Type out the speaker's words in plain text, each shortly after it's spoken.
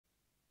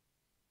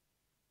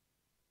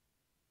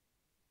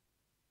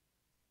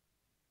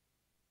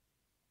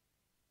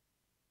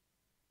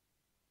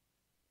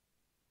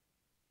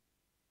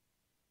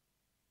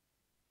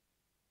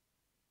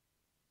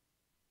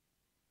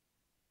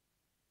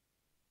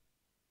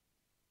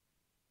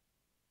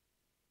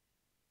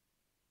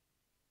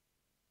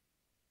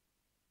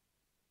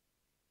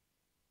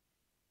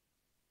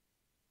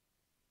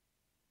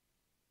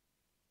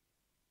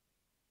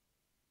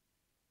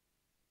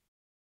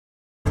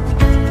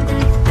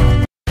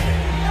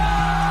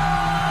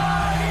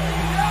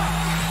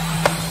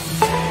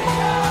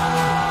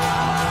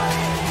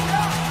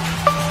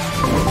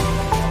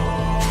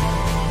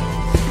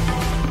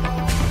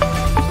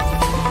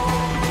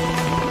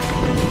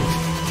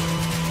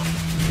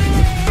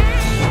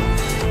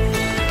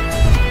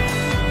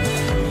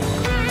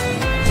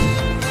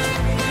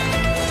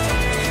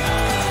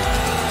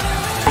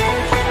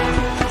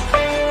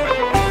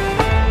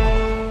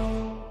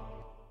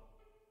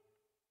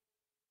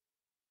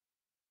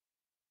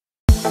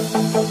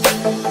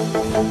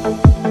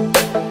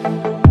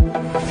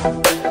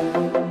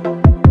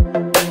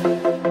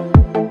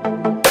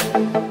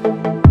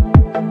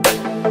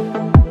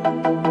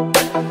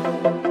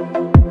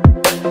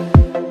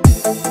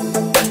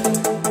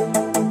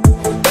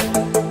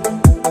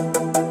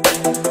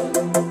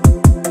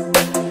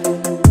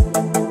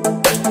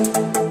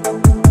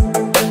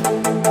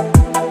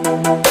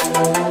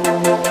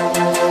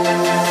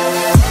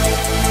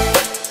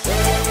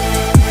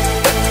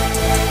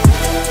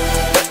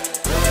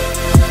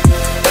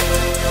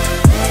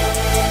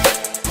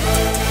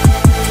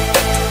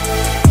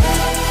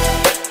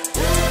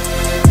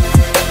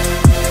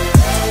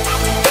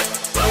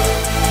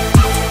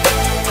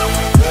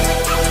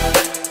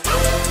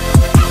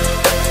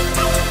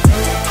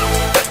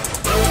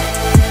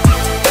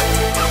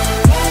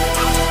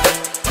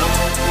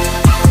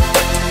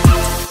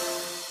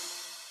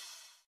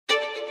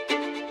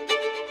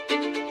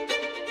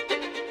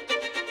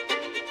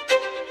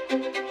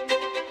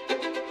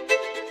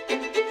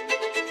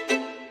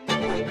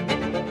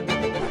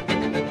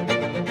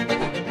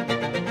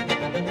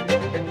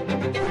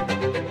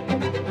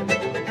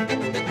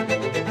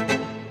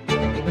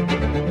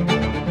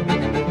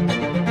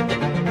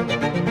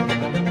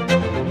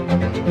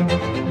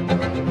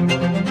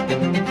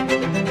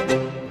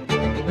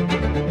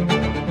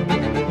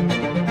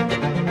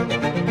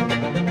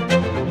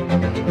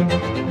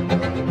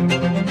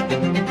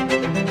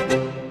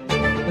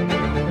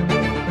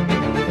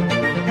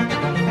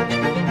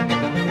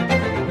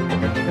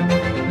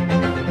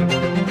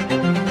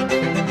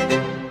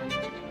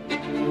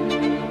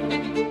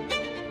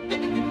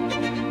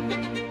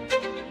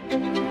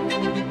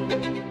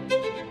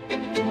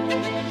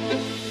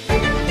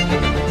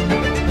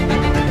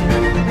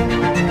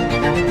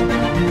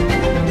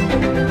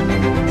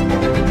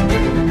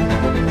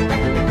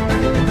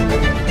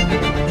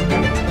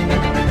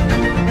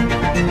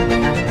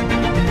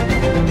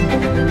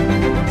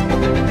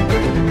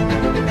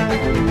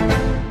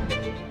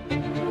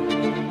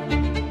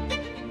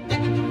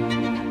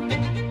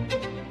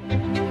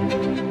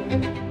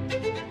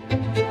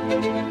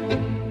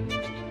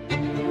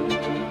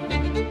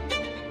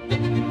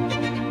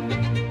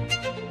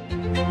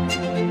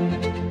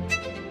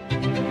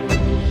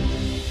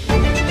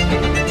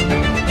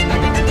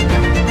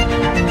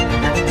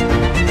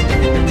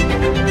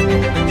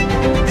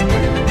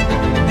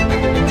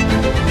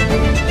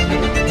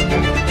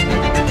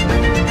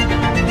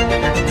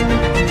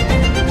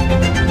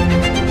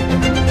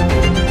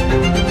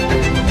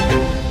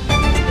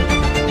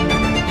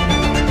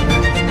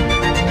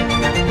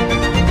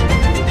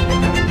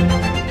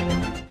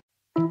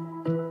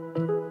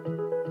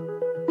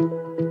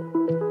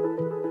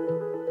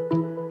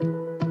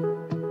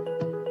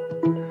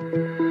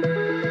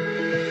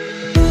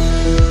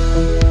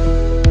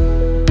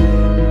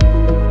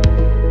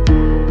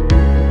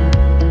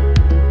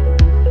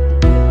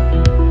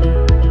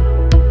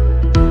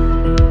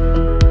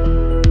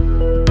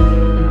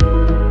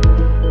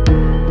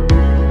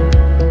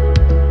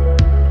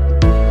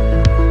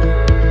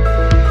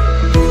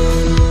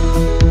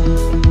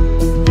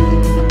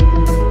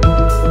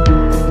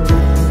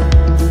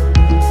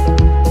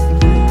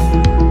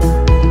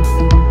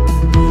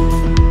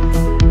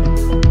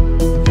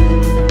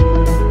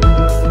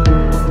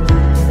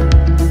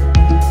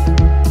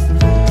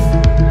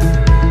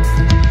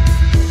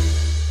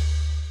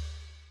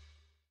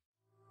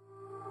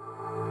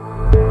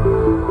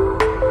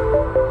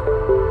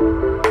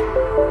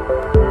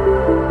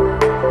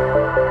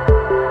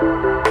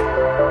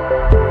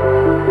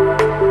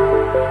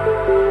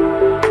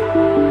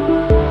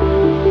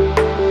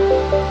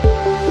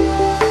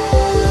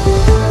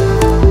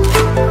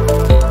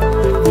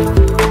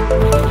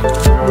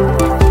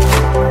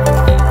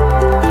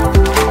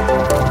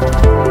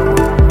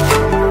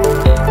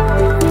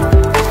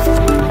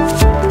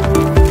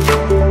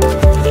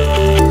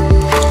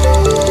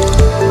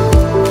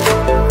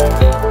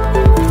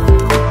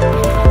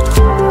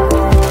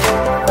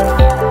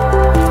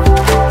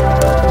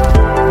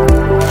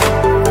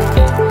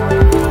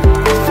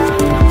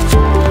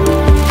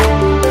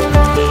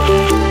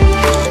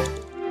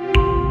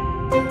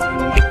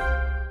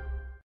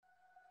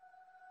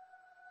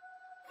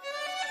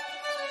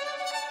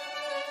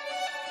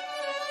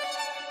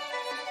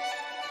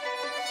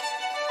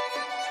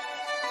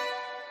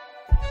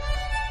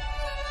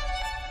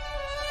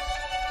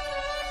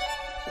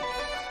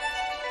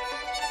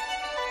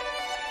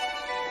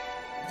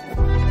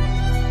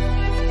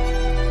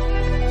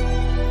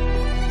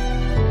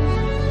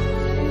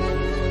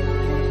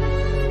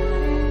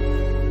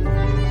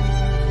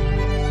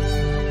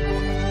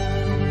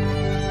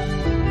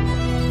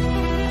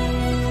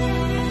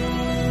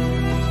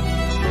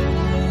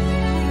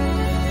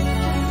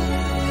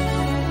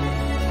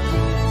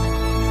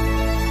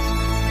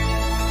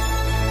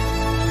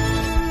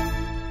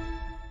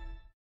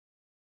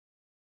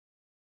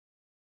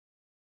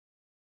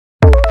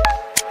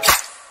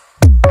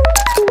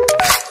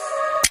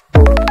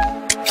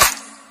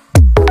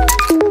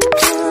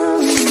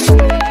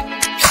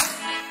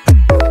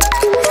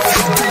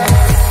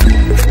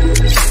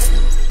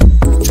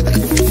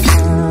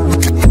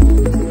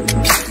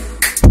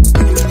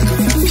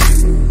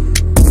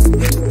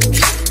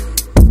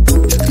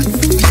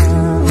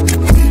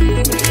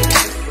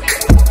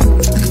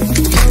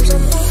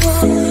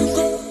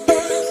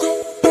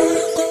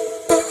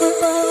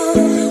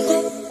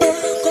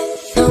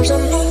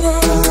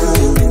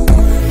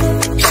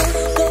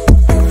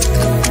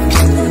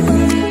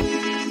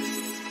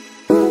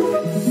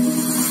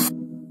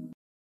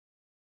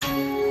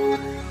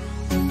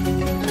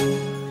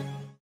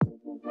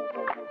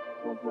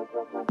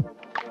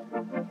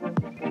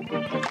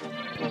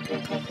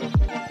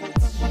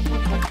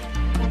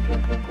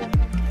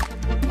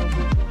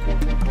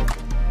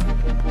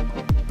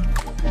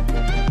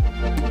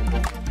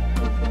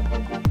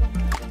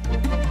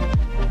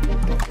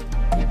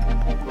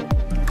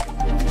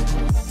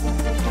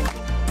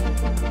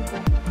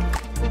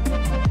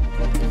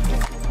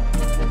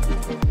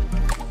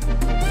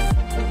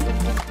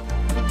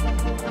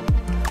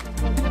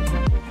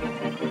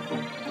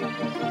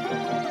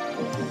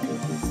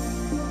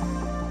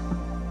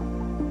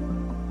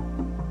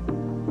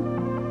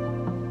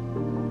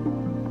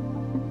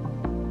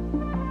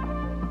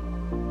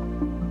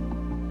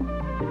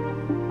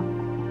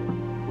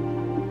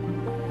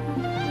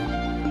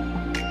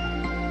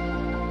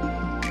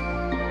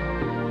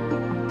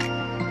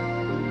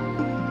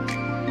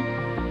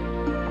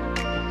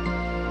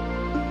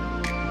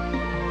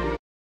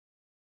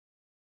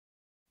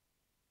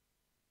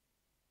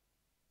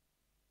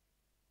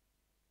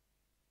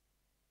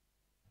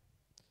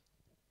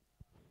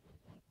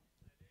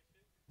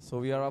So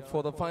we are up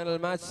for the final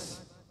match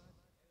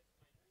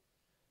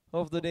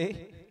of the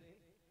day.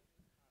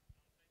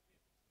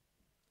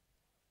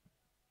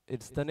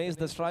 It's Dinesh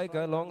the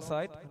striker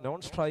alongside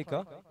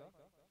non-striker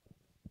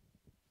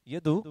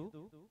Yadu,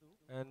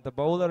 and the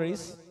bowler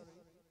is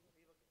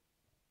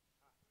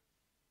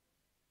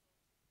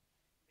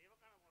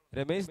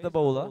Ramesh the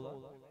bowler,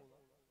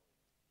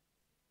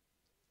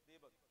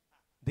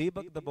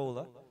 Deepak the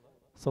bowler.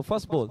 So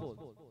first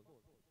ball.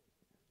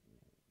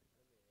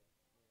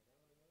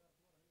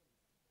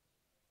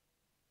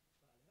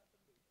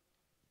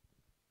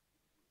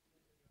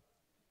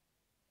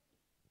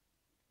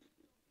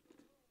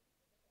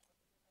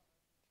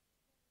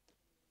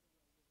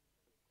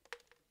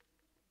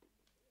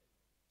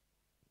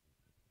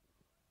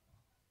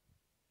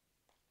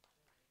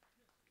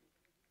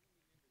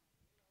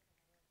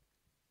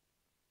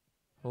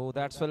 Oh,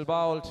 that's well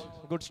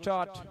bowled. Good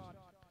start.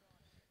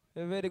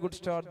 A very good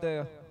start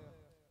there.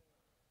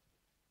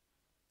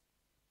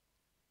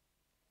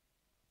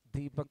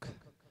 Deepak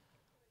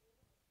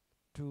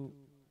to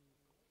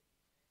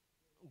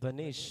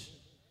Ganesh.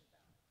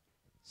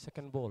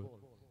 Second ball.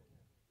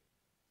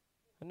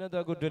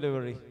 Another good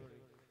delivery.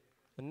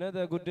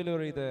 Another good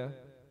delivery there.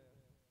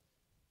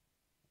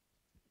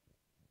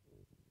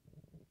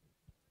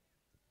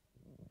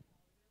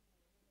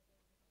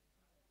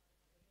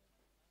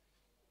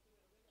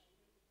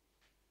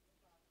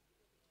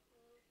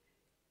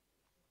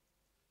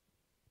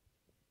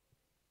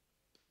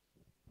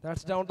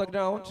 That's down the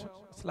ground.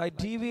 Slight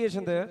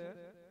deviation there.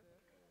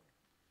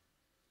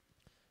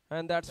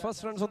 And that's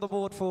first runs on the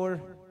board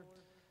for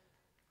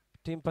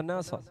Team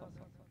Panasa.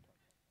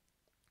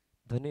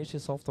 Dinesh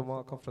is off the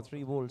mark after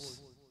 3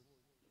 balls.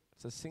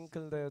 It's a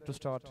single there to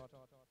start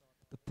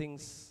the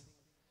things.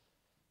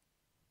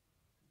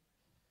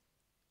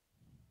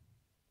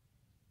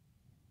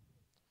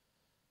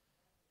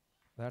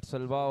 That's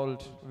well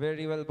bowled.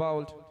 Very well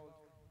bowled.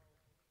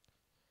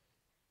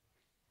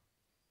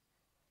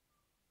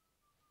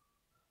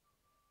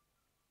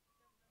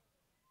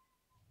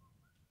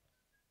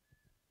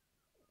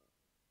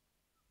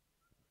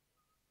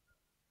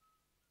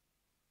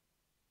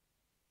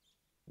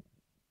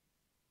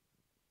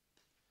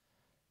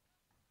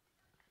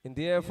 In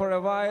the air for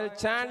a while,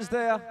 chance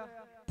there.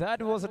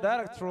 That was a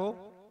direct throw.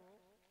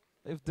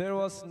 If there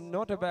was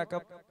not a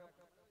backup,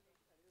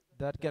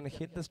 that can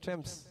hit the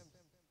stumps.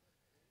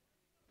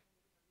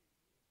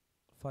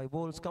 5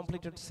 balls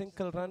completed,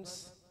 single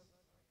runs.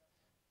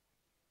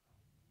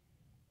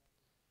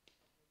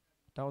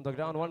 Down the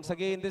ground once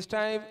again this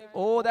time.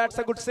 Oh, that's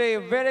a good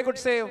save, very good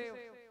save.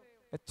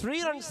 A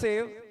 3-run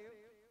save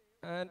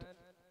and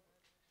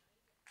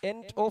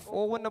end of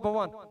over number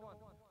 1.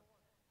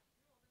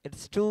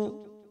 It's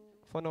 2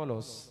 for no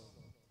loss.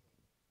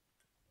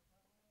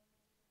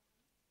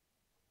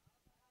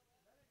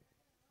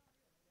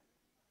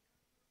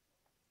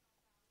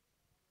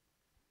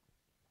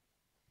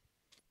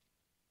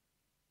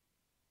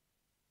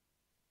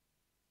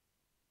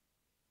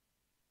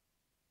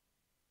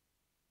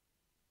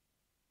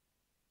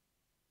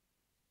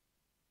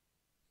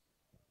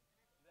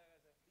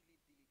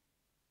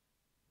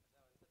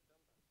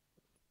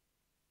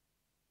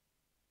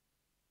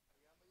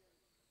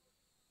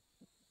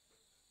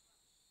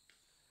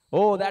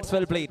 Oh, that's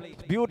well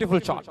played. Beautiful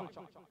shot.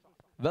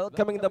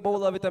 Welcoming the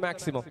bowler with a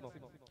maximum. He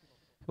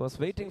was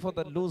waiting for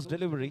the loose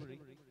delivery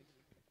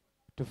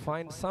to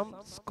find some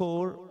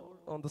score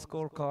on the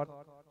scorecard,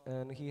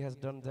 and he has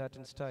done that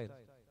in style.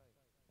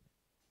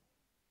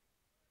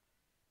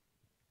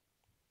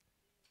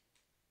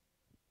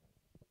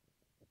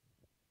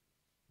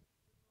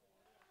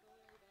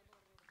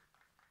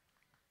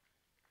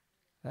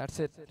 That's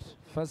it.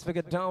 First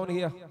wicket down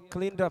here.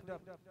 Cleaned up.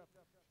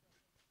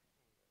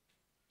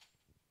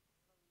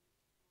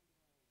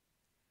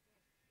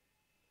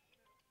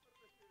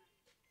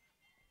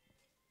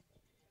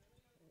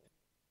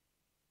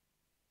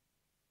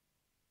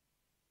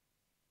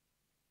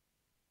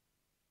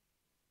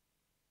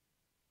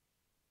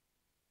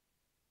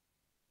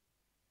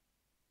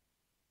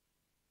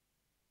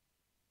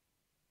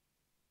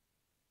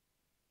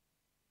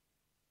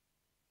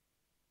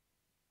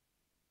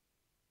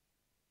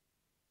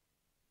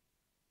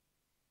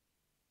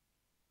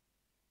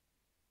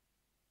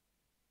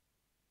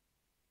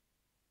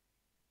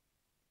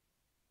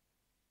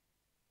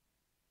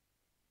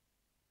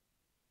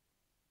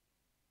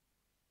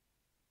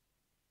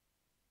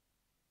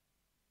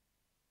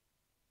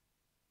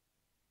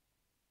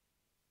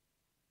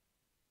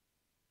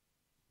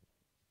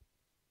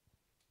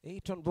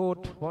 Eight on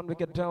board, 1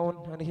 wicket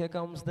down, and here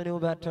comes the new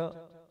batter,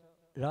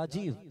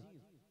 Rajiv.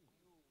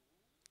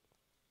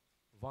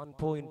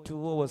 1.2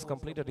 overs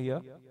completed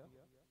here.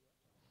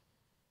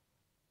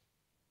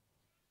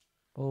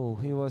 Oh,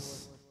 he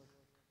was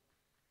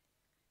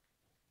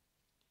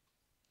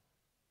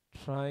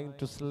trying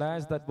to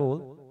slash that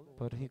ball,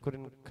 but he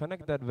couldn't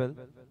connect that well.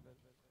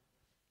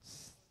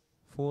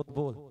 4th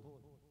ball.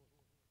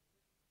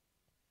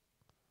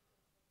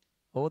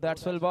 Oh,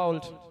 that's well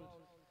bowled.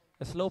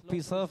 A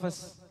slopey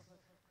surface.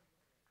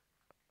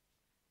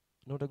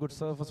 Not a good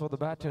surface for the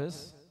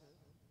batters.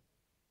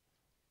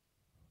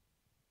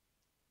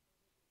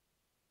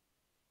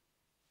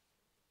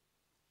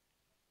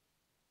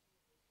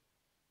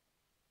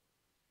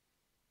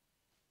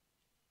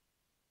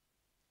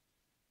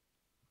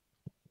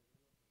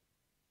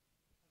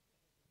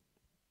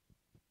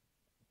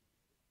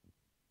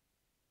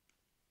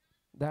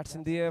 That's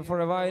in the air for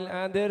a while,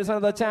 and there is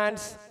another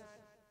chance.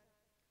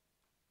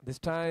 This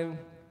time,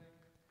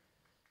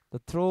 the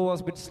throw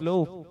was a bit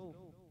slow.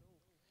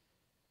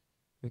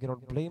 We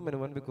cannot blame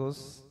anyone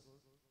because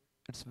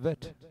it's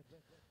wet.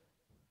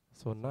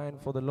 So 9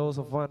 for the loss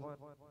of 1.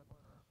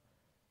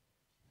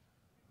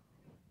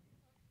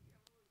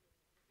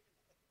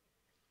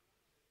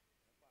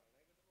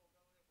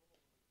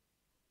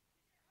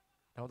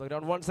 Now the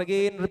ground once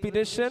again,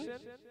 repetition.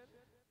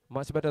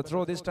 Much better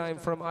throw this time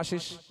from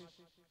Ashish.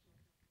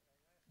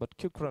 But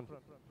quick run.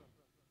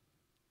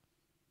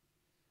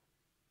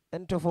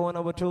 Enter for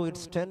number 2,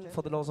 it's 10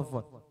 for the loss of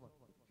 1.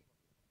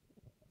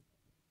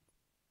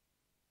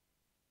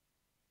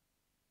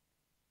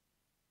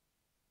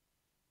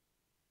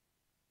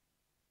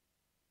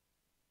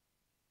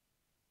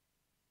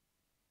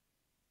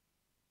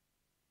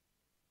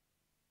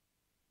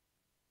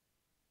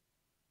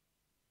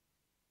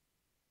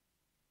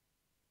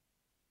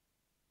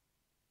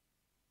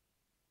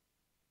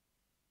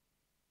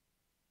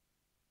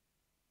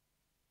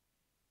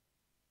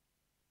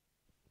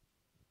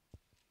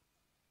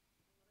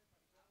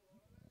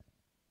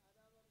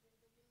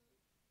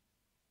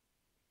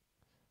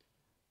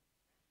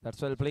 That's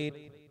well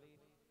played.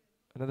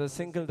 Another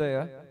single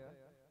there.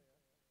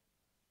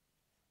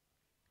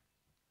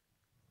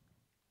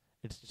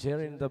 It's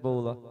Jerin the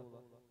bowler.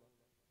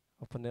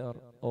 Opener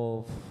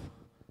of.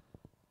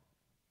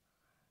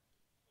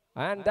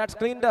 And that's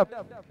cleaned up.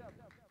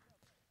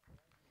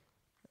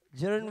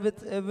 Jerin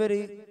with a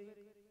very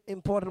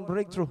important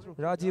breakthrough.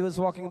 Rajiv is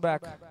walking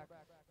back.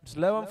 It's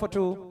 11 for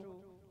 2.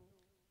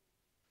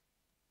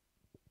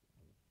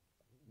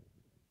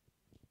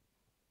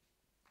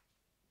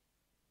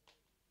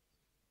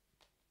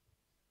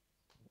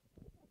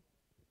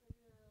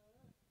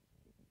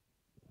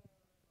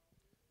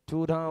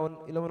 Two down,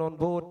 11 on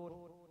board.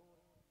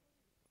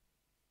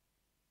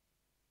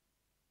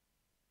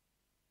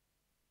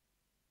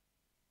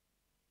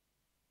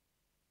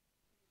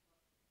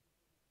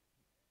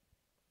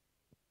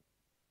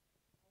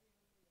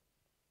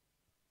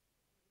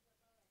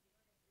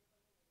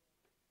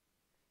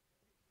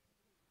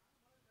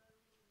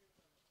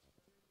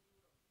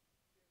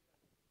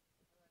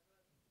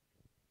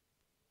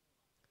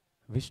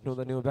 Vishnu,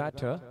 the new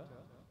batter.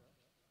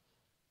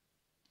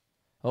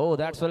 Oh,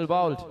 that's well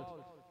bowled.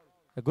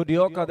 A good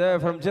yorker there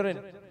from Jerin.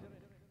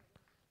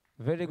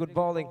 Very good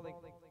bowling.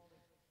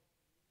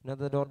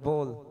 Another dot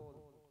ball.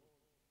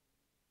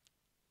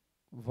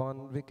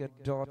 1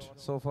 wicket dot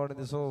so far in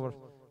this over.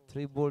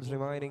 3 balls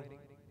remaining.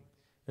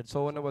 It's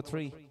over number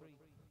 3.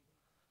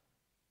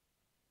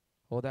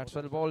 Oh, that's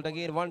well bowled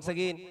again. Once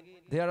again,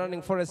 they are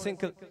running for a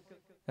single.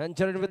 And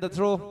Jerin with the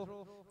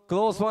throw.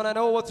 Close one and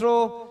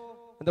overthrow.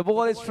 And the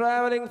ball is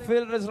traveling.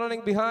 Fielder is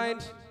running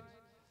behind.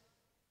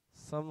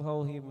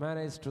 Somehow he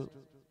managed to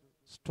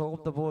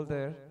stop the ball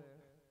there.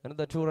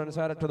 Another 2 runs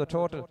added to the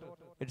total.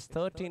 It's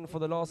 13 for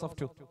the loss of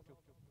 2.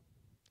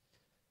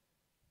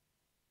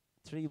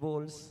 3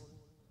 balls.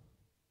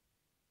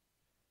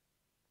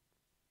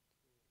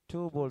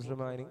 2 balls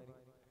remaining.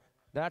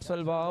 That's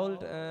well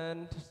bowled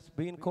and it's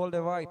been called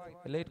a wide.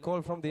 A late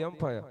call from the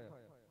umpire.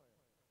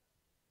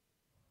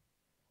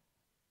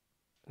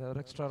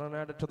 Another extra run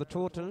added to the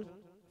total.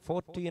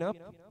 14 up.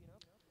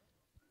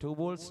 2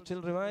 balls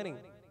still remaining.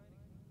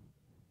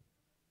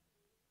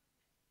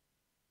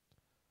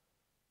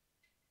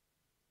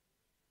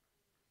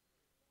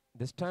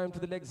 This time to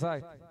the leg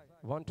side.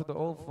 1 to the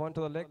off, 1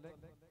 to the leg.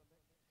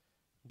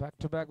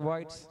 Back-to-back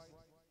wides.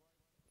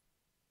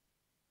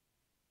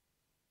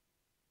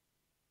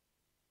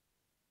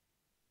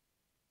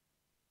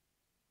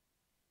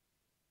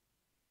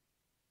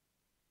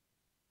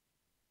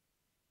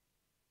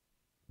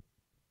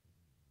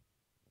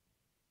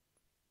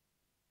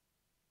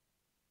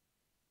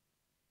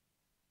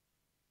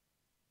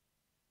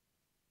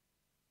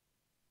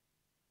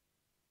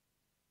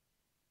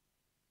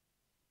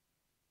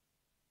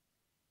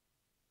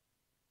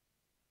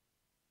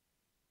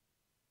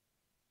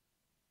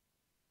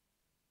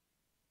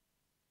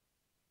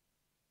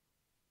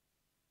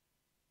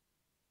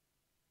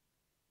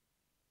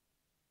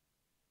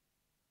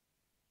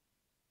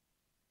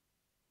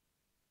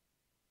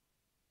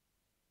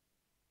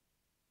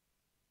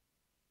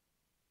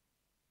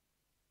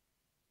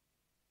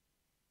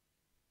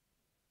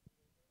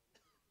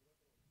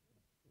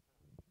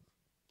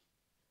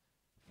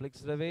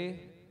 Flicks it away.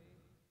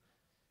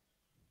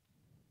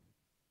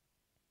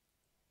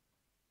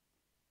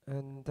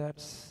 And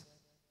that's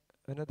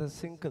another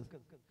single.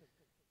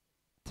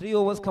 3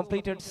 overs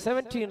completed,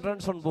 17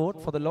 runs on board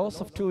for the loss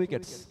of 2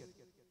 wickets.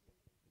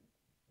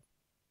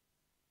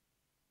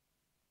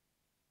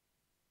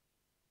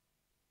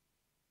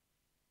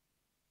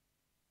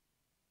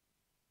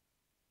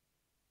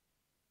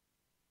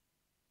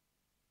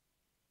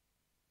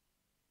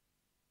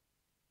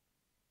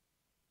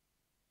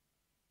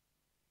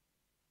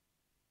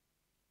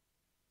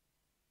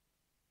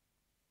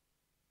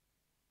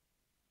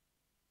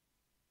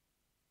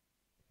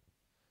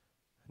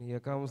 Here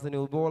comes the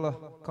new bowler,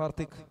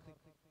 Karthik.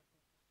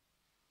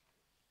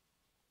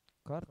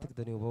 Karthik,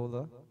 the new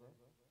bowler.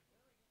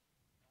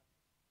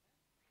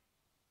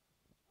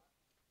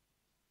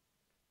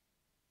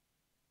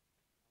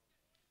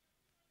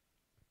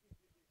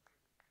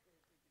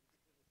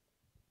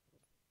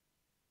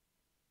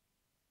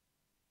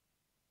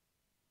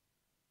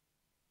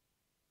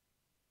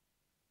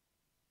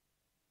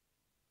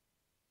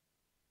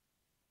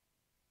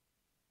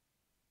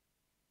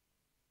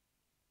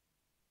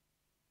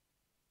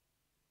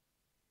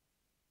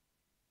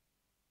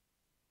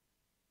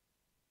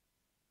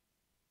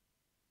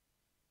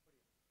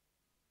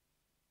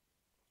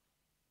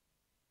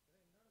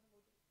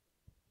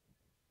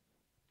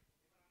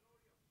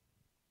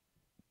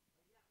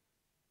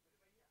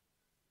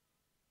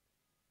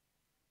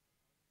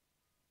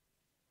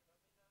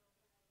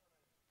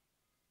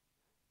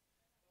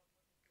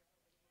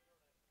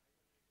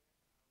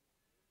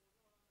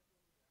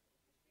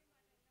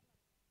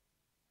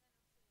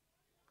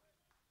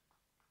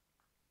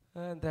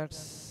 And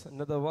that's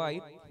another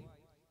wide.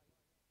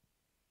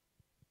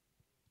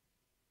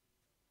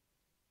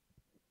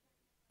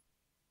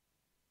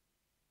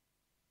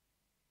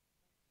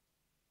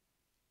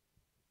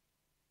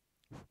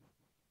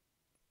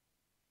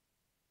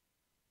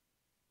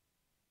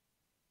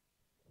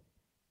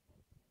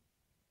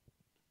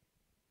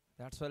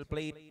 That's well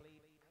played.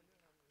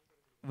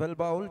 Well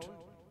bowled.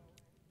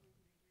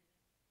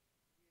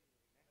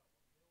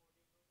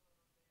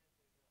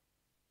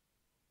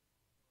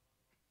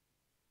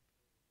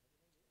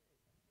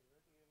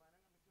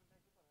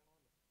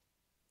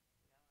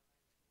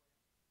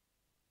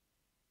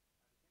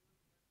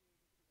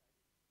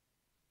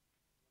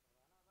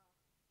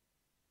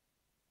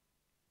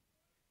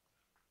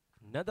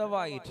 Another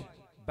wide.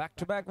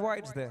 Back-to-back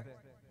wides there.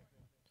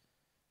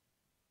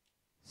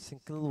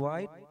 Single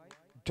wide.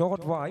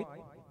 Dot wide.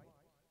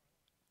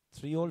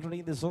 3 already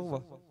in this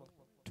over.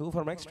 2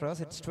 from extras.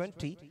 It's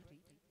 20.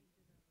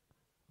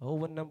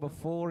 Over number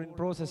 4 in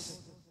process.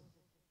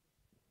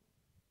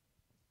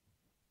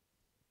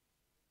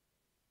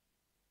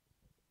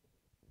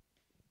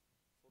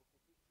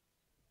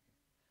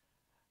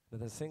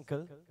 With a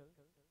single.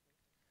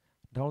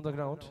 Down the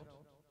ground.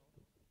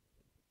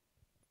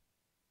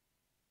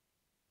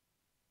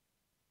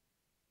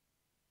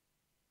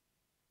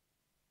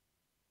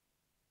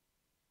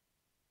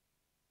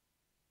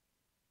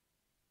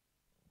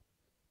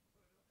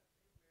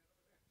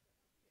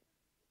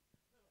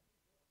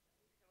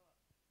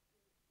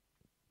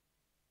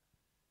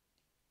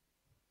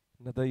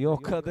 Another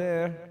Yorker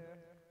there.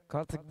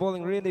 Karthik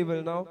bowling really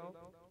well now.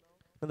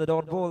 And the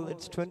dot ball,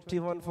 it's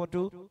 21 for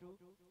 2.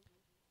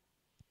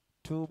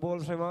 2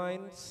 balls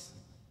remains.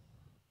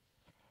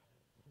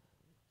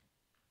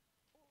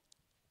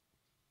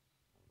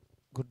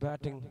 Good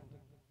batting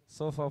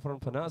so far from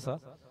Panasa.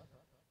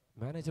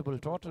 Manageable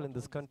total in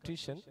this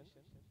competition.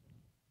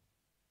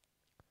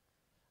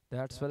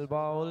 That's well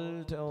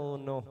bowled. Oh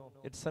no,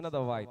 it's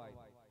another wide.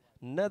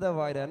 Another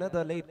wide,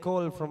 another late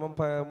call from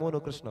umpire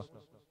Monu Krishna.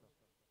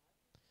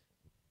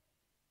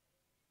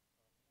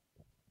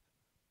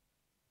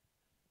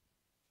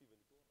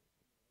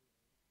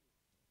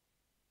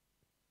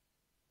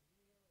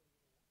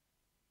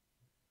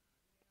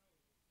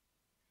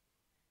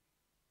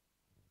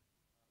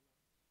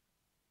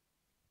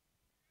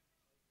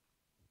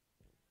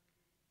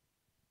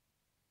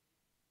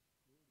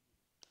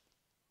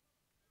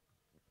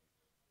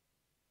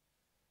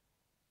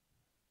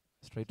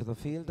 Straight to the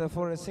field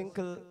for a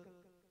single.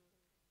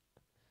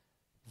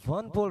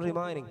 1 ball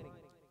remaining.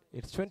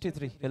 It's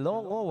 23. A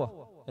long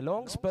over. A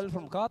long spell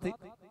from Karthik.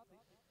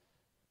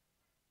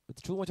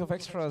 With too much of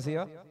extras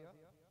here.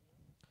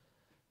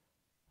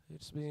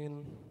 It's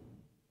been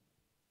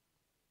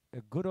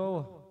a good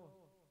over.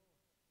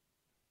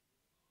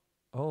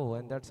 Oh,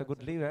 and that's a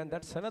good leave. And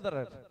that's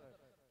another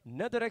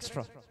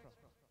extra.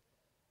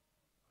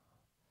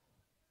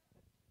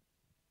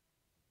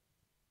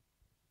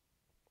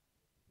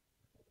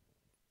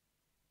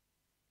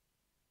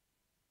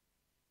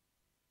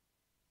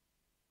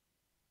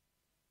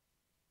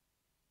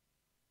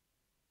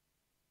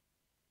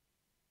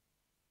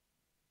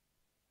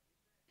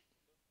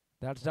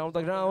 That's down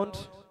the ground,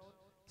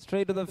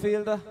 straight to the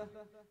field.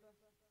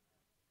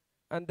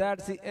 And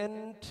that's the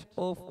end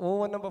of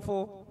over number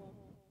 4.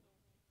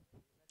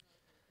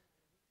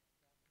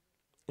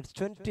 It's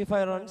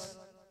 25 runs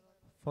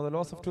for the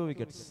loss of 2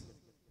 wickets.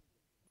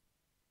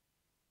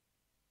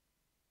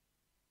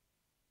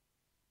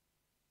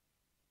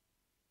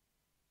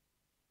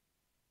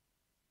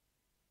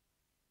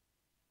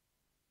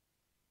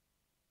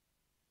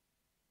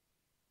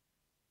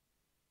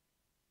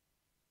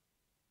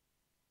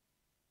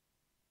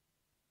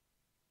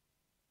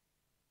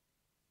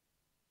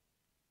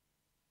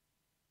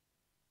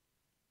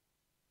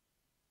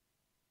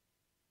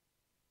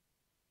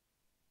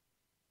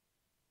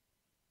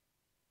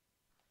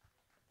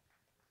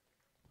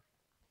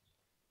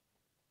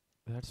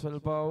 That's well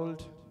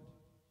bowled.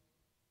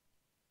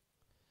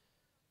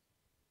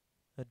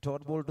 A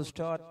dot ball to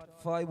start.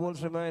 5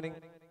 balls remaining.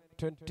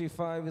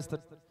 25 is the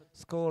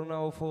score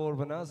now for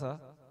Panasa.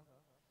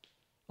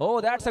 Oh,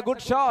 that's a good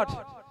shot.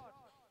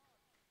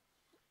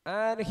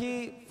 And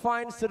he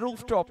finds the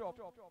rooftop.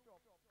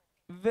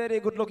 Very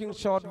good looking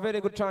shot,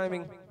 very good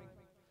timing.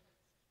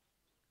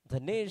 The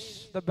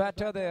niche, the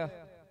batter there.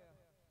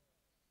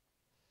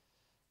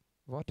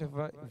 What a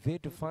way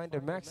to find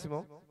a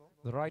maximum,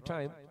 the right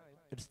time.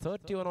 It's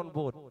 31 on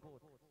board.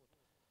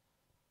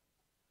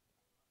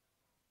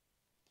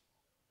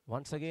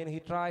 Once again he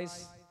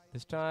tries.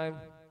 This time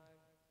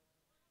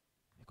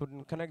he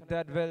couldn't connect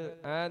that well.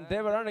 And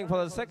they were running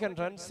for the second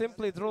run.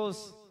 Simply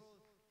throws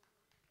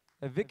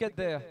a wicket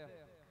there.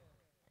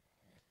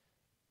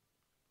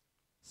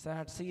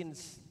 Sad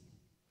scenes.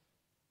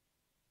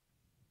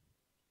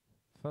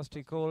 First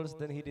he calls,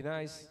 then he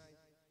denies.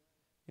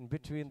 In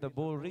between, the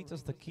ball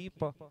reaches the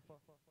keeper.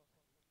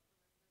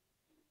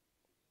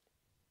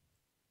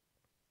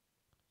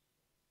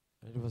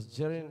 It was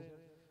Jerin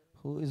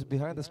who is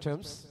behind the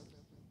stumps.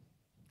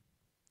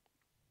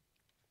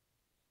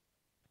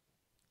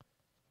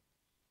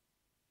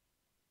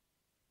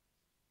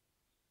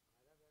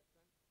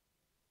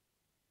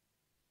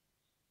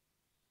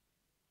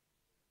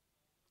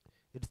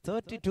 It's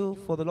 32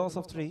 for the loss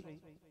of 3.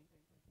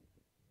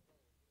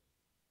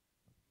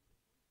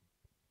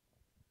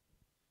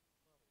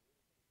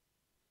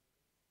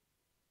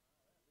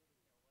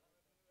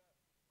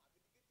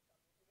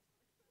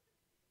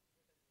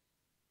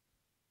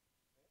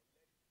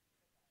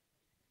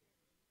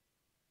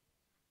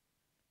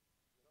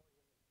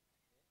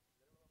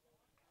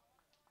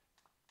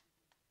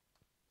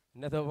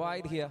 Another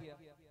wide here.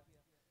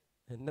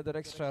 Another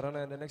extra run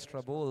and an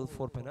extra ball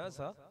for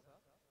Panasa.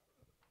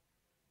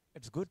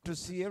 It's good to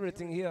see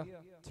everything here.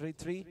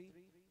 3-3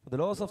 for the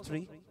loss of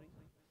 3.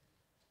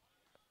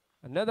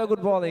 Another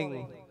good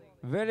bowling.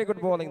 Very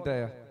good bowling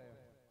there.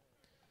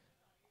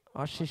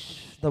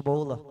 Ashish, the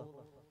bowler,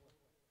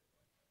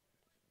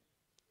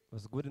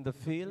 was good in the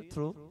field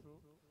through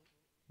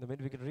the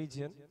mid-wicket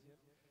region.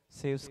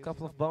 Saves a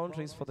couple of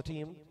boundaries for the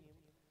team.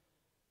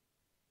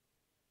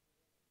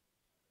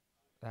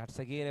 That's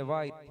again a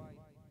wide.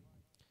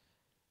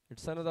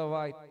 It's another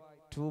wide.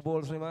 2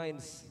 balls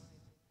remains.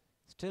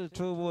 Still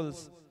 2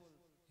 balls.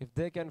 If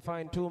they can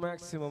find 2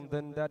 maximum,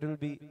 then that will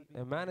be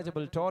a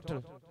manageable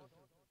total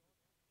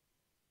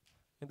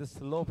in this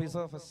sloppy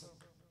surface.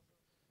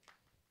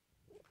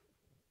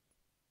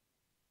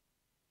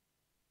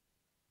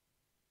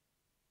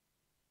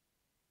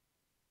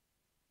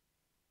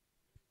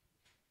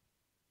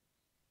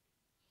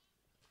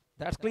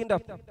 That's cleaned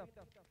up.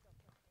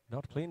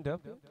 Not cleaned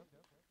up.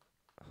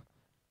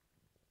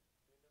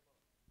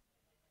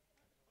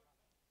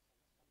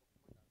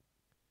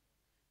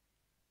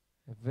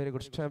 A very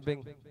good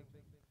stamping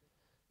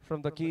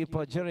from the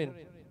keeper, Jerin.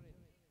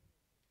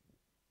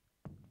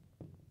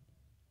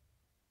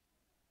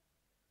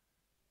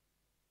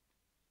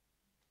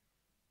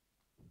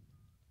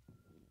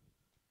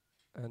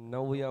 And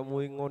now we are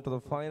moving on to the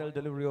final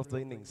delivery of the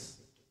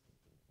innings.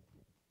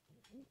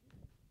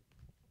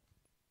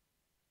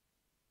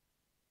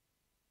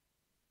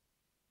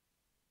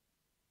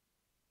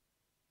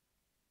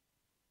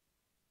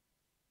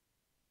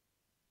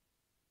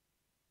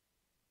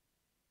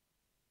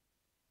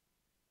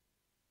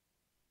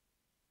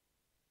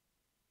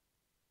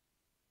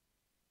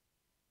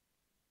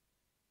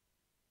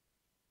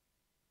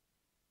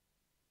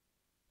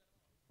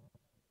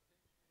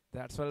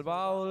 That's well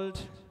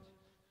bowled.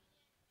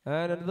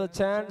 And another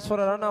chance for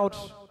a run out.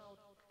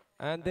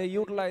 And they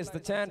utilize the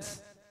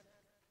chance.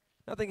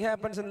 Nothing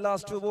happens in the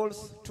last 2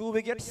 balls. 2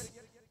 wickets.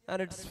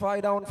 And it's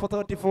 5 down for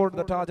 34.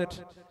 The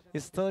target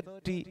is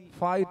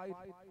 35.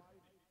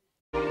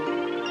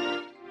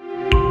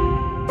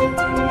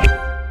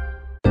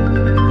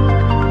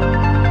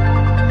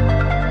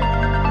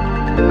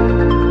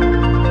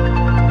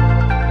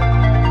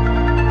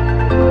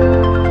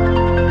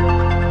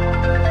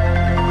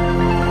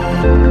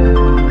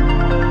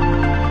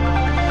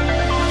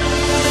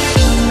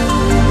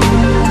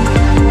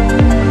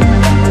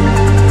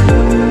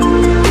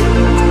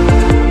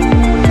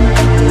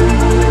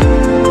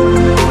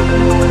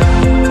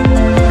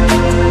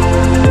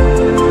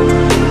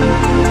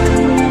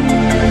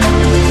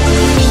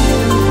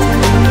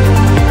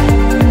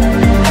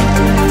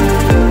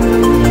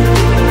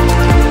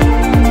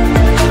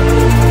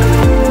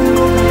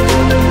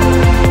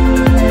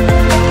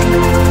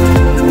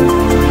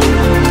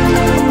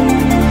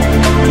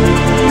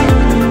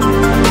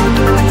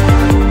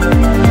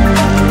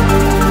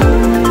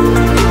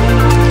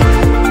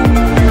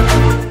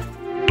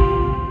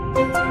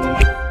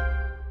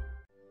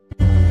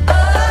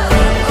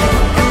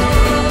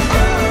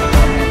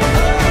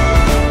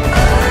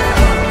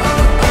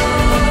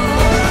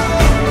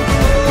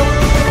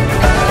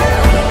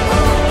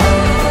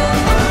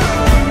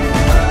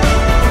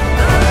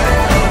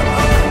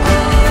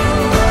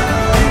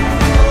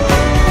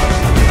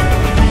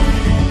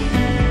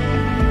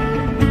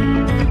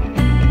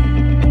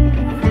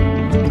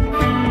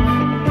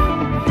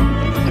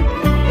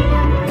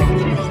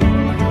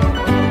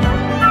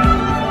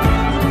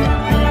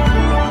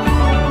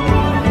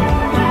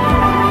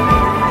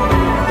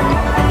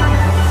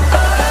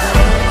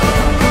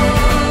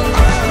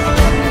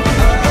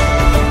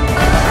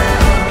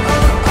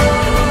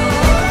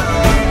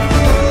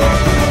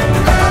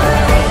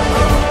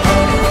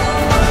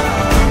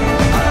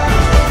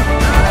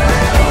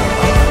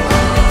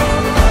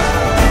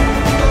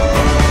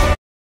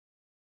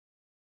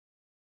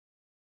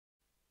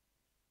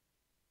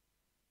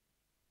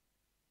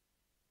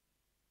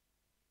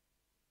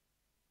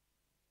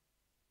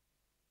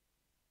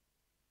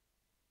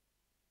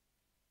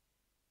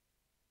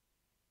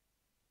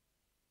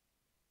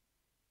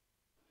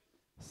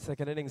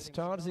 Second inning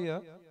starts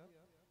here.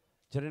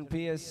 Jarin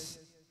PS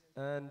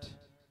and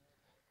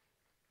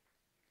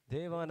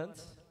Devanand,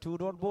 2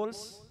 dot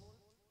balls.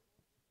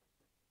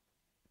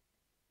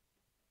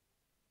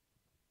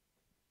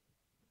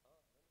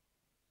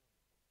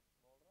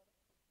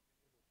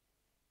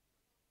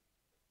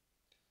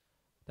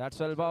 That's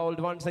well bowled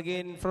once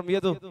again from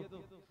Yadu.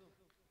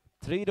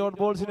 3 dot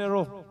balls in a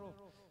row.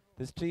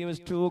 This team is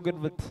too good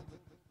with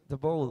the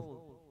ball.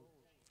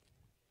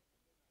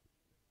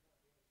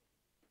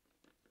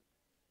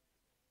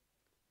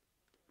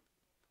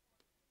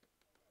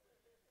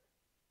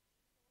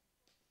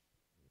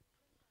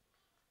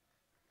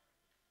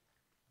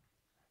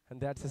 And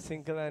that's a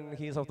single and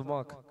he's off the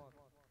mark.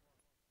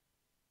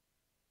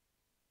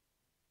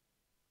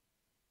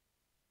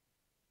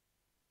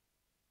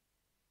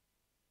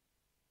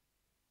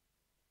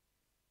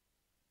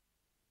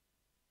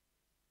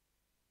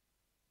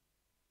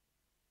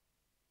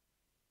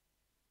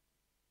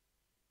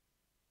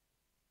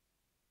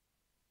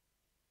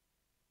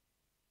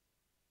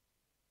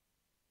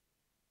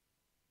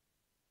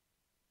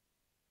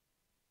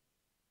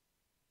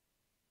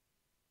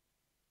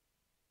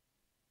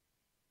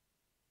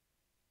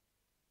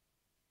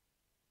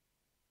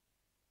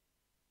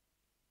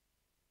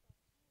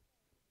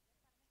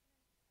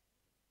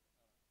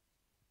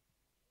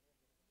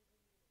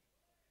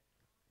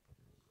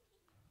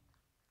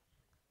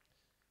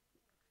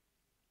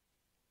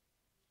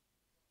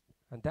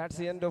 And that's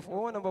the end of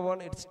over number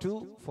 1. It's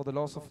 2 for the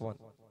loss of 1.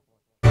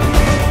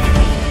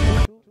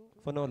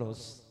 For no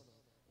loss.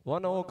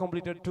 1 over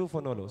completed, 2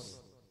 for no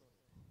loss.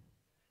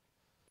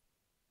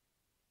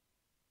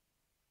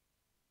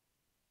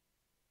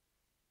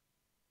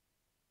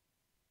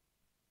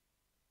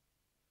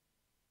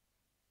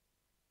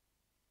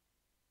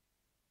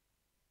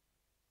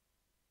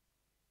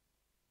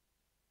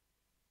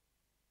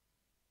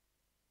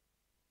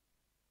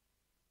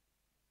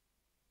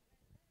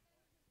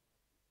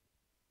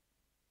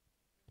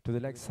 To the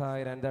leg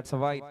side, and that's a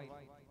wide.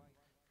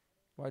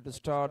 Wide to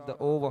start the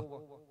over.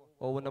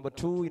 Over number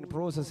 2 in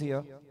process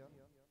here.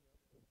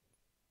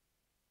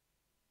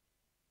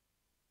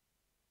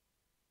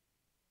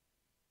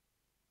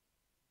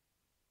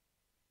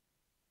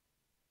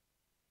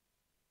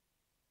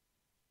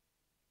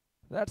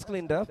 That's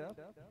cleaned up.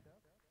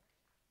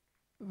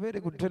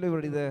 Very good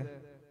delivery there.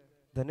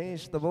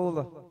 Dinesh, the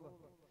bowler.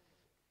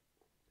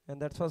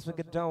 And that's first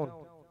wicket down.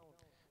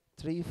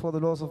 3 for the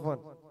loss of 1.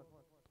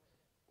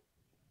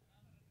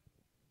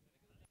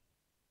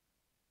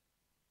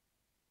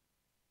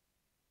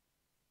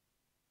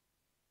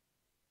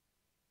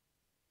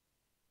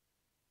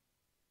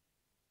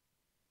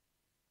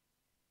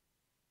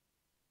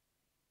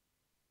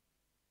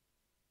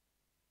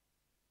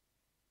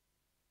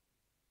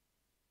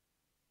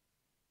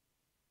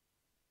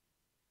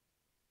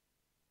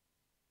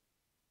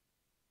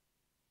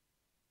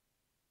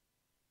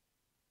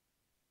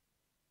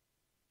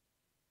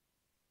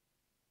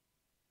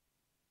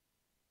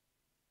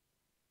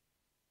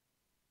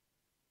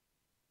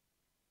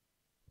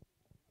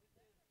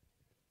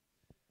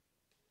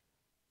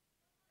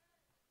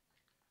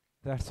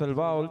 That's well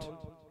bowled.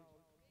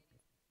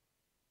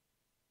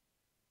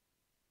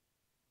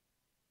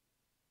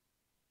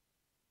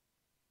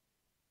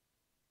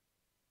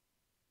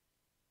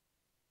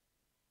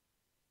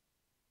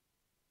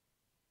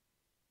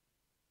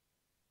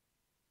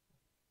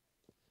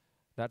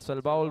 That's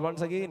well bowled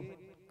once again.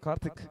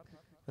 Karthik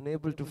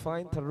unable to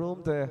find the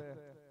room there.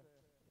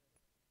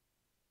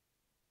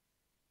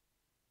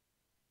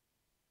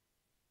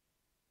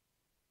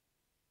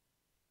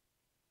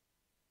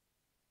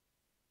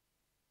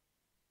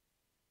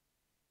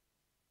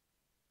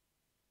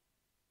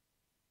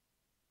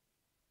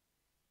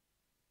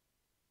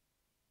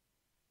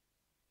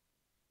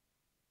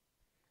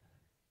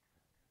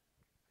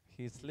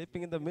 He's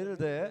slipping in the middle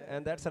there,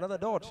 and that's another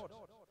dot.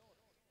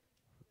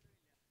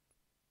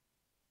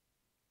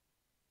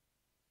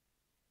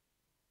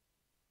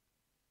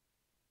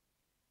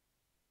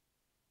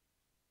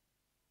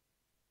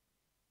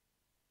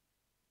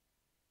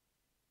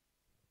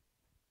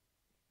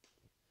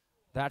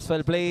 That's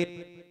well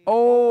played.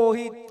 Oh,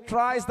 he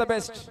tries the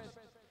best.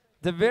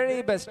 The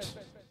very best.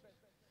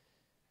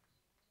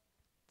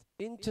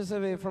 Inches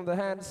away from the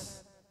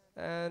hands,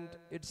 and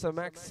it's a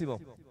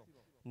maximum.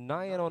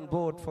 9 on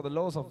board for the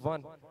loss of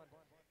 1.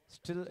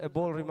 Still a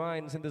ball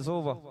remains in this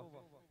over.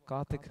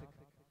 Karthik.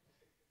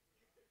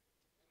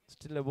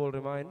 Still a ball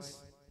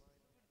remains.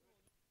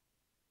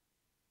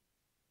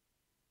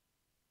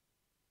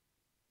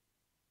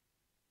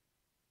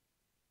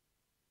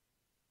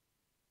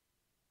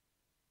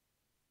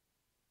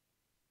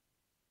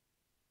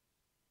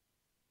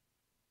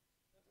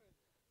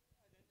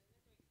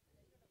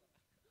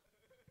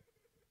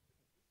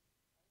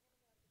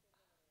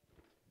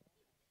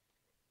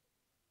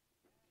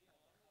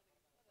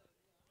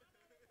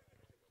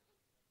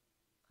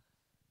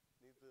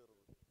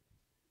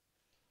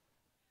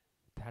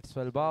 That's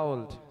well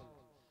bowled.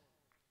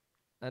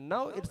 And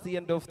now it's the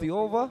end of the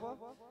over.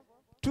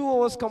 2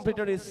 overs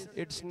completed.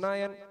 It's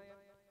 9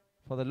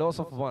 for the loss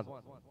of 1.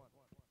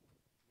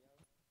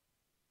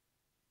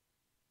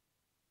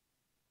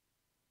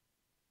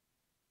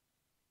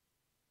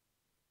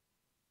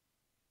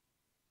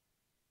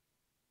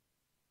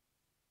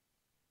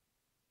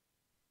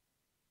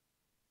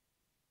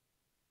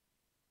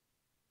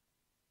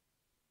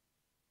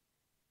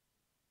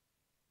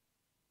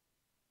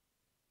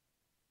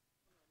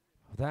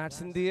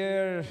 That's in the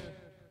air.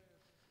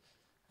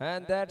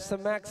 And that's a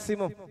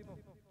maximum.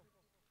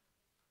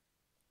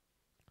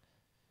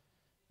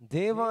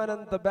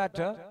 Devanand, the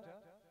batter,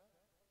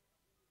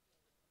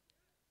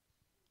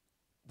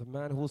 the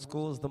man who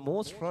scores the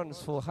most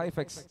runs for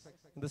HiFX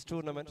in this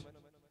tournament.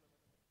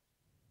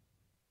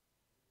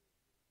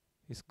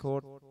 He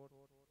scored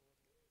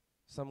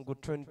some good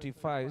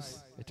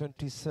 25s,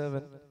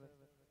 27.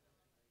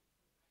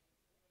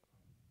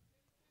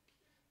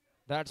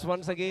 That's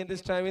once again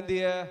this time in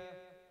the air.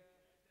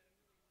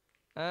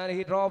 And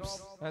he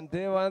drops, and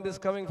Devanand is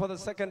coming for the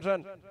second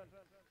run.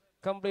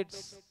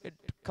 Completes it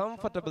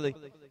comfortably.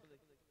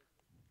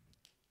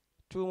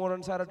 2 more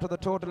runs added to the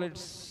total,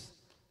 it's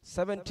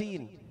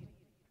 17.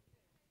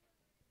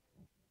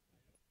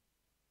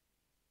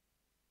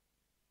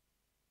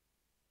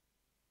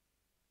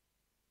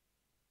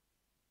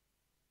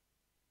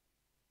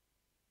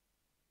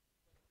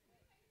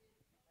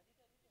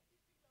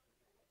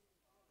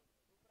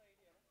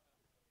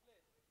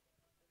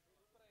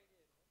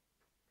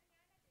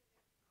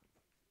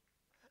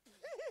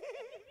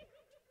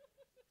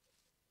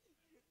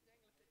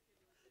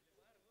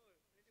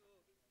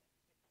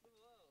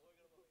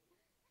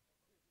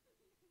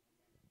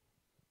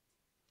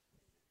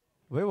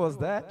 Where was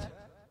that?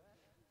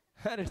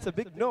 And it's a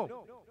big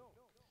no.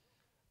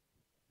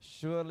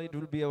 Surely it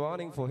will be a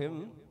warning for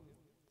him.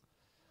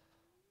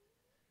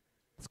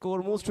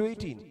 Score moves to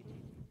 18.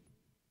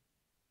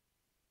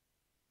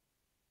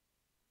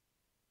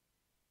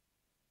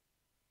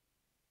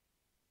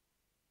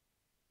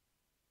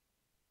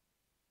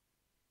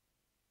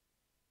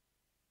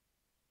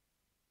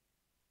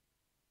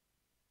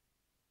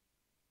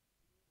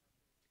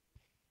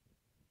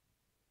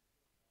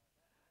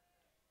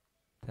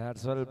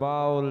 That's well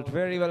bowled,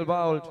 very well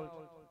bowled.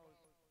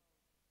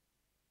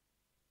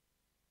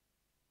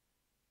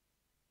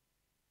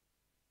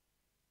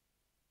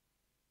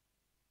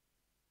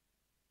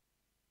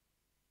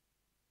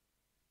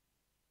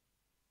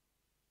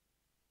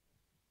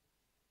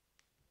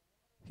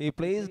 He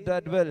plays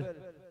that well,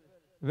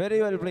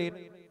 very well played.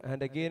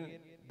 And again,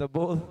 the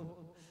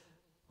ball.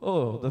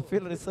 Oh, the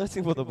fielder is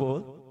searching for the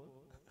ball.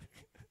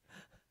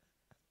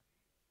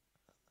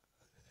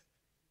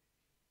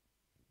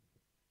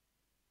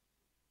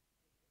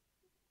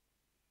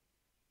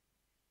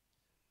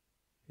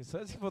 He's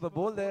searching for the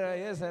ball there,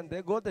 yes, and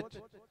they got it.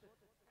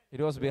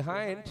 It was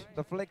behind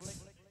the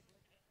flex.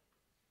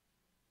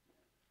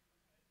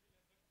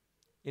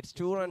 It's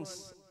 2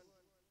 runs.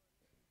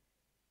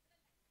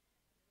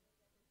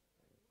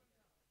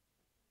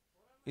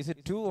 Is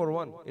it 2 or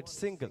 1? It's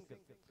single.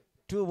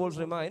 2 balls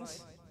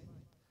remains.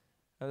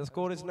 And the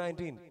score is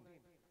 19.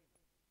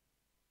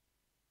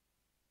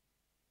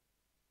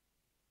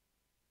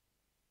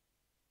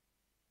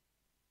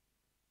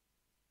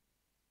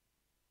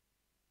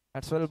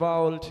 That's well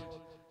bowled.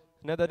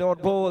 Another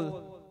dot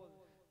ball.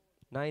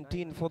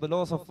 19 for the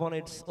loss of 1.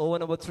 It's over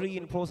number 3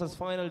 in process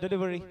final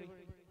delivery.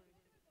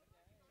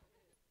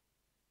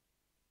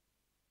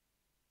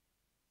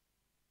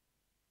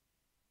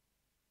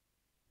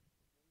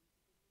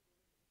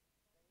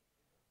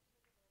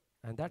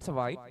 And that's a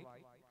wide.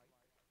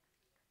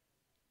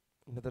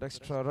 Another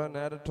extra run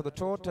added to the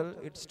total.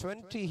 It's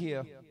 20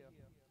 here.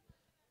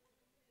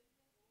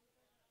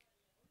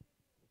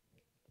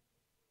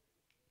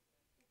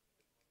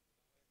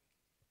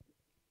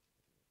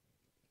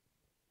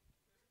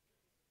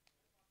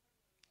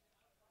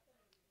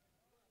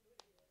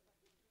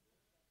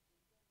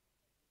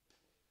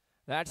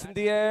 That's in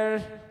the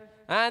air.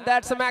 And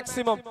that's a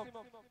maximum.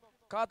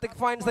 Karthik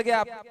finds the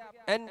gap.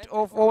 End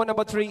of over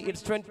number 3.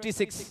 It's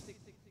 26.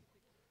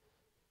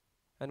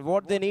 And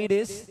what they need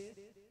is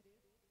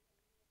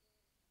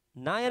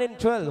 9 in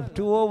 12.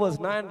 2 overs,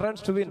 9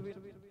 runs to win.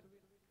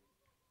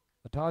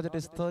 The target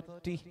is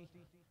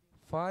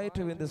 35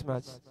 to win this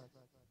match.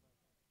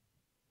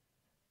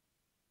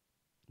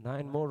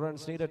 9 more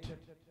runs needed.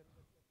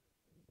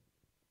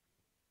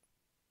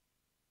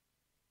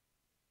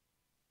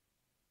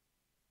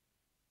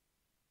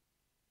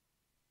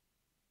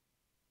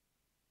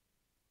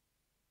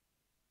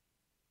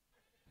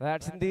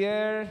 That's in the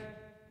air.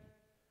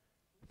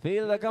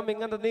 Fielder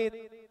coming underneath.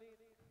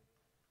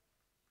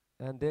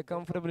 And they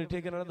comfortably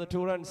take another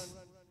 2 runs.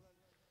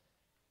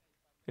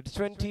 It's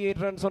 28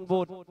 runs on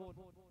board.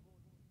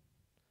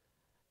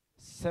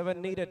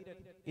 7 needed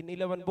in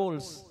 11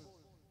 balls.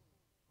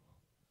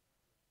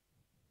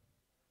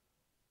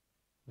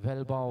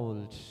 Well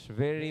bowled,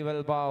 very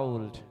well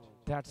bowled.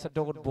 That's a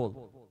dot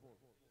ball.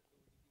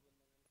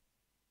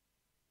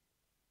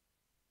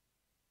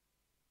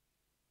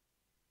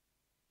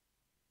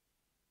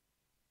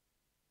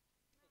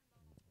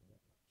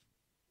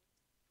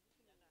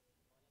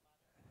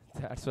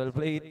 That's well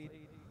played.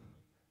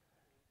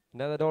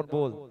 Another dot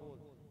ball.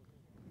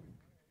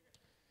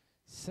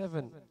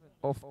 7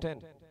 of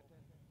 10.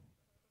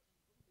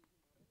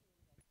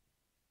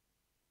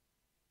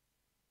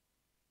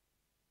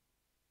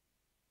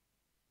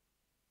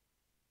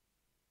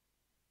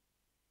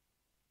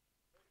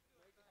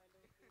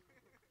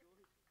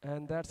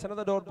 And that's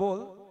another dot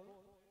ball.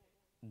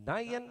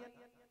 9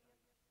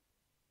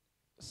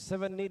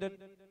 7 needed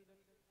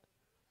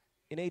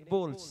in 8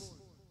 balls.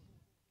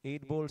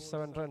 8 balls,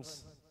 7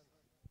 runs.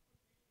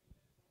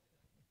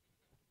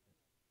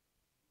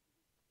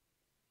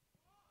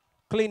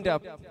 Cleaned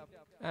up.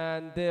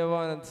 And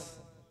Devant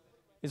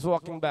is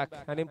walking back.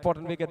 An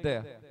important wicket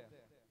there.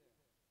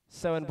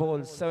 7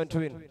 balls, 7 to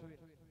win.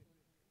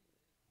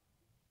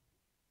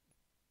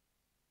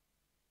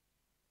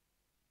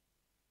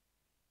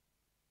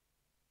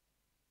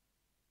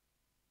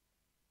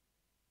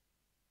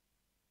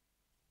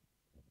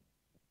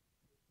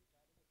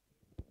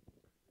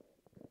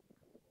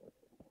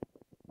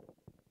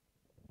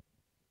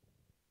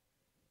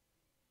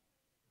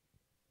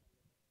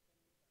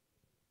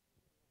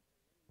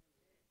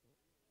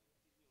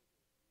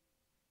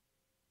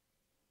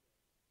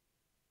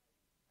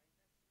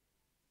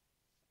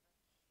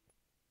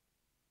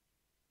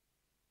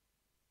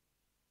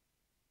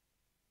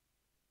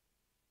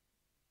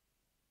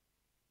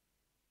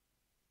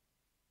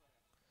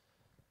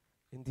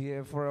 In the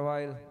air for a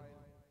while.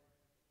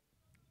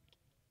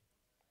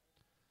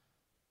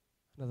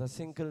 Another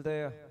single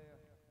there.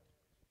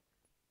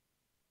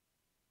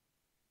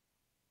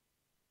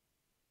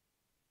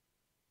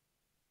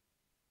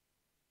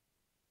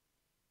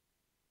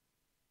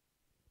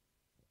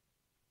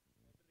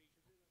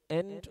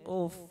 End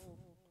of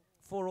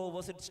 4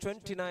 overs. It's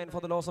 29 for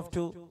the loss of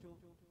 2.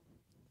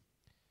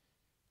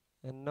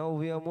 And now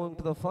we are moving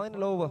to the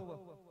final over.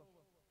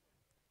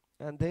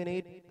 And they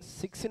need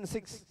 6 in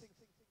 6.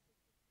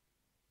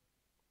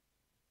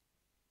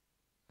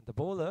 The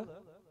bowler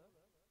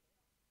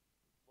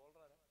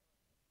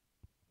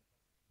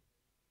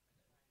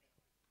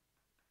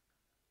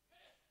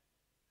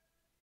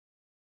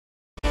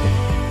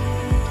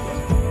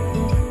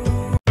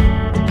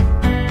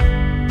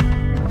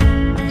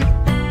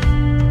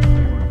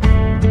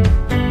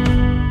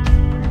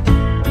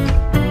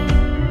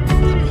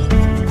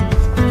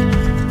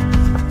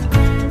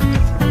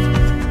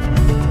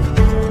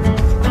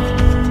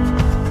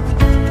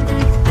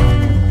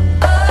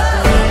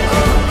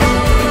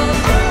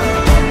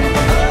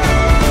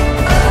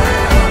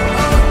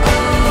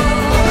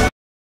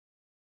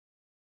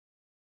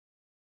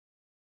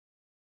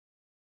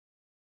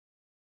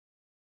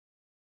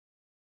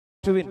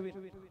to win.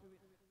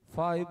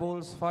 5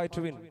 balls, 5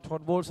 to win.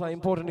 Third balls are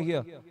important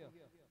here.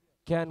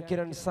 Can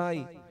Tarun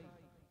Sai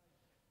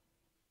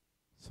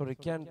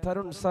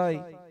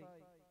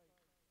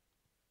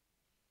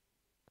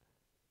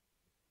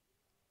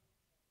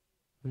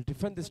will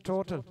defend this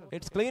total.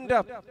 It's cleaned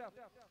up.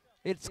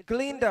 It's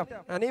cleaned up.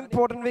 An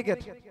important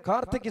wicket.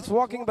 Karthik is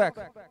walking back.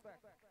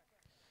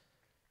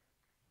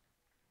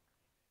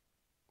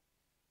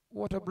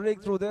 What a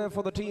breakthrough there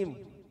for the team.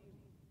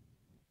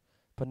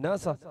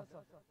 Panasa.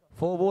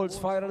 4 balls,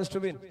 5 runs to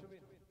win.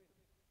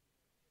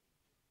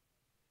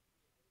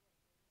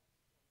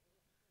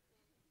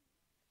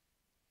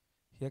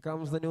 Here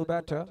comes the new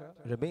batter,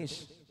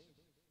 Ramesh.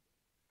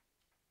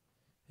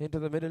 Into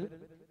the middle.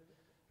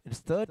 It's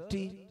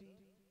 30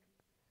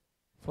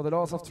 for the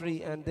loss of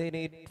 3, and they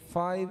need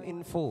 5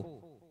 in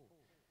 4.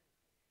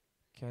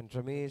 Can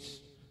Ramesh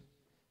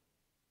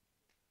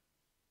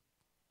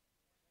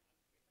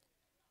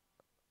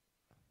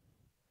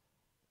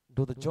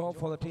do the job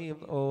for the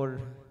team,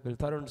 or will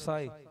Tarun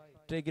Sai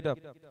take it up?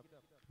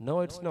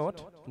 No, it's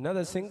not.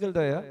 Another single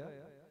there.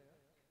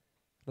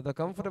 Another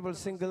comfortable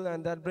single,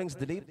 and that brings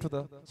the lead to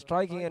the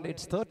striking end.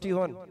 It's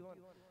 31.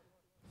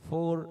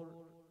 4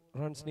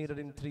 runs needed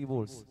in 3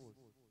 balls.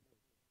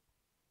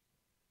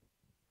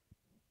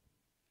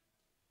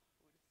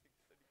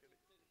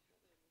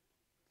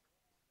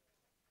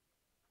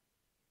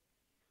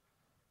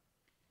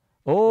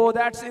 Oh,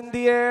 that's in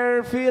the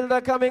air.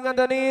 Fielder coming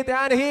underneath,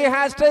 and he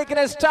has taken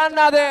a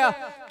stunner there.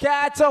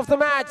 Catch of the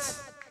match.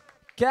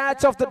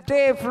 Catch of the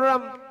day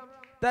from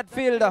that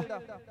fielder.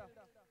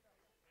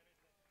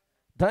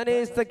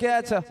 Dhanesh the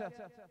catcher.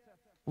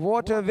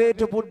 What a way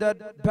to put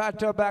that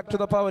batter back to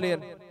the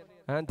pavilion.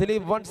 And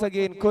Dilip once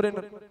again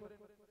couldn't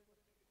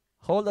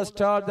hold the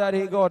start that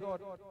he got.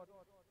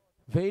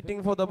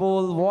 Waiting for the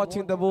ball,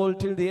 watching the ball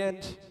till the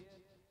end.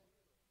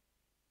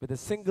 With a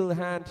single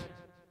hand.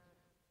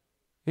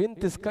 In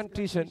this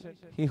condition,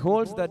 he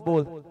holds that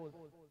ball.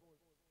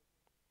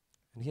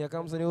 And here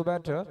comes the new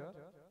batter.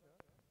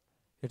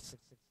 It's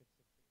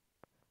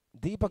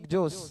Deepak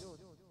Jose,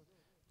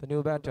 the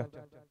new batter.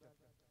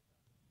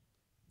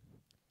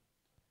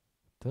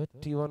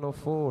 31 of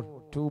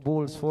 4, 2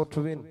 balls, 4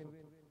 to win.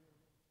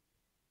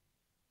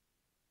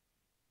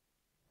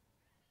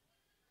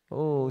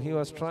 Oh, he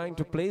was trying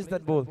to place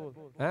that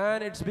ball.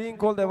 And it's being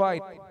called a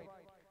wide.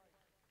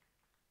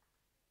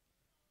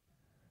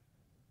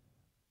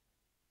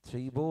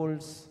 2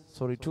 balls,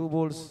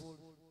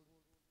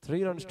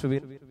 3 runs to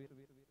win.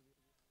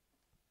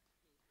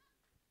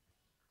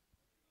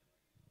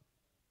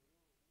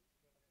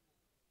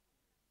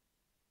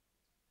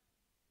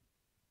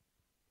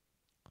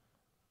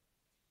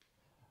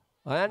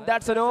 And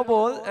that's a no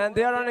ball, and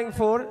they are running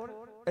for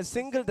a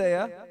single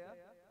there.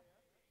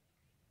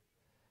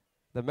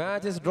 The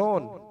match is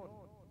drawn.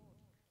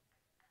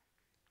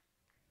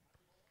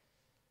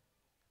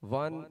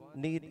 One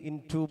need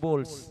in 2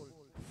 balls.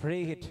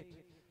 Free hit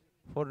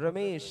for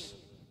Ramesh.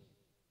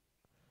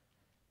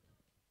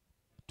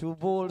 2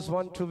 balls,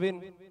 1 to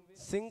win.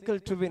 Single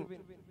to win.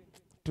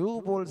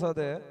 2 balls are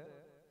there.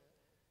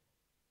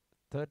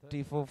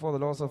 34 for the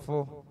loss of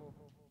 4.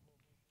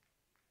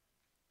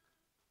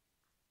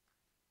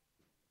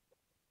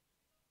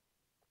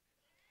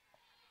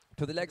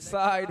 To the leg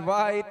side,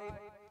 wide.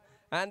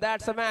 And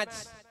that's a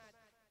match.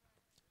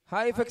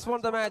 HiFX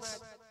won the match.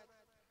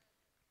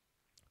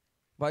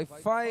 By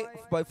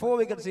 4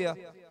 wickets here.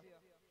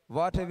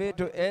 What a way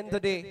to end the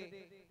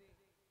day.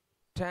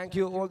 Thank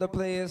you all the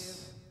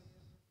players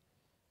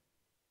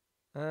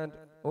and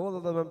all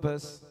of the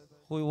members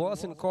who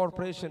was in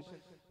cooperation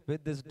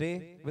with this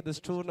day, with this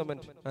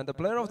tournament. And the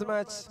player of the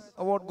match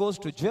award goes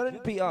to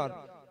Jerin PR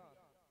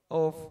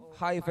of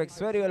HiFX.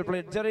 Very well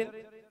played, Jerin,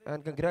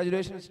 and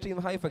congratulations team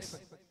HiFX.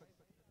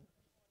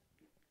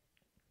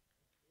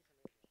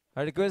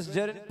 I request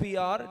Jerin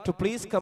PR to please come